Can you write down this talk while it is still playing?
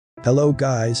Hello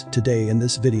guys, today in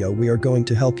this video we are going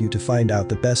to help you to find out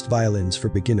the best violins for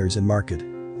beginners in market.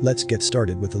 Let's get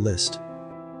started with the list.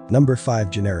 Number 5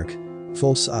 Generic.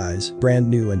 Full size, brand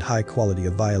new and high quality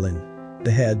of violin. The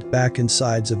head, back and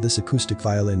sides of this acoustic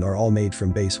violin are all made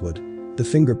from basswood. The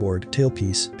fingerboard,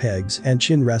 tailpiece, pegs and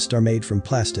chin rest are made from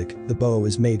plastic, the bow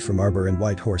is made from arbor and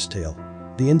white horsetail.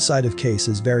 The inside of case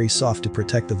is very soft to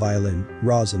protect the violin,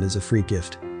 rosin is a free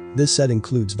gift. This set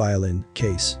includes violin,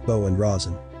 case, bow and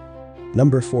rosin.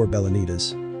 Number 4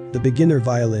 BELANITAS. The beginner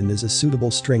violin is a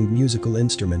suitable stringed musical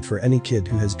instrument for any kid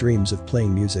who has dreams of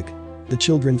playing music. The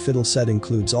children fiddle set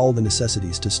includes all the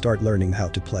necessities to start learning how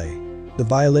to play. The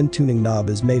violin tuning knob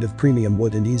is made of premium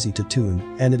wood and easy to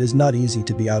tune, and it is not easy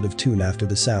to be out of tune after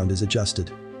the sound is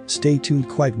adjusted. Stay tuned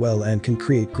quite well and can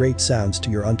create great sounds to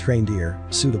your untrained ear,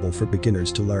 suitable for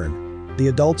beginners to learn. The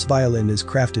adult's violin is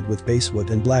crafted with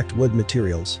basswood and blacked wood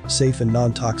materials, safe and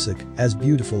non-toxic, as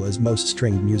beautiful as most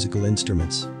stringed musical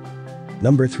instruments.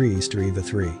 Number 3 Eastar EVA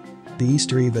 3. The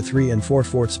Eastar EVA 3 and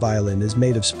 4/4 violin is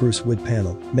made of spruce wood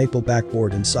panel, maple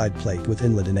backboard and side plate with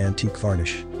inlaid and antique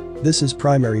varnish. This is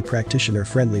primary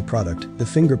practitioner-friendly product. The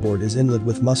fingerboard is inlaid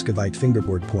with muscovite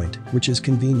fingerboard point, which is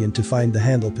convenient to find the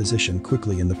handle position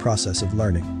quickly in the process of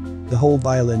learning. The whole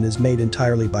violin is made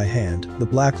entirely by hand, the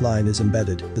black line is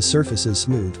embedded, the surface is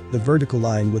smooth, the vertical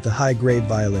line with the high-grade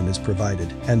violin is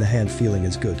provided, and the hand feeling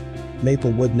is good.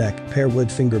 Maple wood neck, pear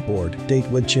wood fingerboard, date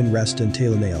wood chin rest and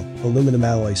tail nail, aluminum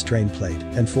alloy strain plate,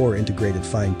 and 4 integrated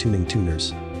fine-tuning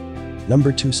tuners.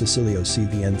 Number 2 Cecilio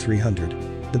CVN 300.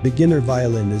 The beginner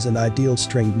violin is an ideal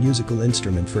stringed musical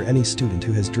instrument for any student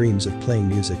who has dreams of playing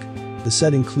music. The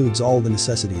set includes all the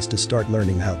necessities to start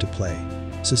learning how to play.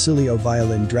 Cecilio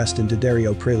violin dressed in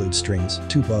D'Addario prelude strings,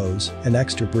 2 bows, an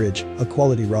extra bridge, a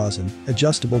quality rosin,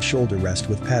 adjustable shoulder rest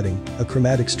with padding, a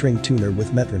chromatic string tuner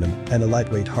with metronome, and a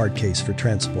lightweight hard case for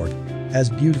transport. As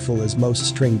beautiful as most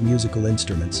stringed musical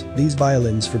instruments, these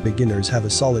violins for beginners have a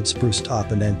solid spruce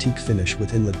top and antique finish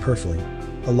with inlaid purfling.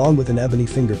 Along with an ebony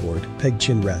fingerboard, peg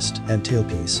chin rest, and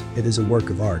tailpiece, it is a work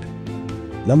of art.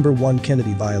 Number 1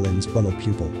 Kennedy Violins Bunnel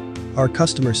Pupil. Our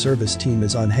customer service team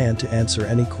is on hand to answer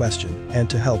any question and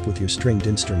to help with your stringed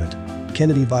instrument.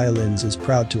 Kennedy Violins is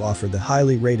proud to offer the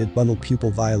highly rated Bunnel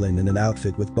Pupil violin in an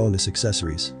outfit with bonus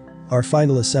accessories. Our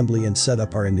final assembly and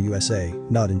setup are in the USA,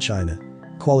 not in China.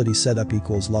 Quality setup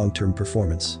equals long-term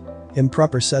performance.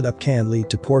 Improper setup can lead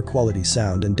to poor quality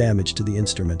sound and damage to the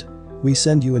instrument. We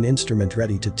send you an instrument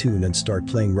ready to tune and start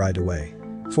playing right away.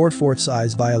 4/4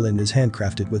 size violin is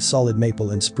handcrafted with solid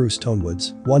maple and spruce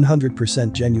tonewoods,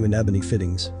 100% genuine ebony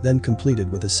fittings, then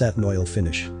completed with a satin oil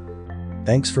finish.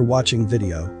 Thanks for watching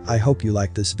video, I hope you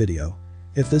liked this video.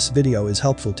 If this video is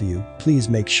helpful to you, please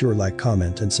make sure like,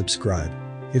 comment and subscribe.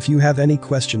 If you have any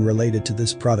question related to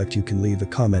this product you can leave a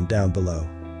comment down below.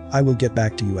 I will get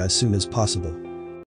back to you as soon as possible.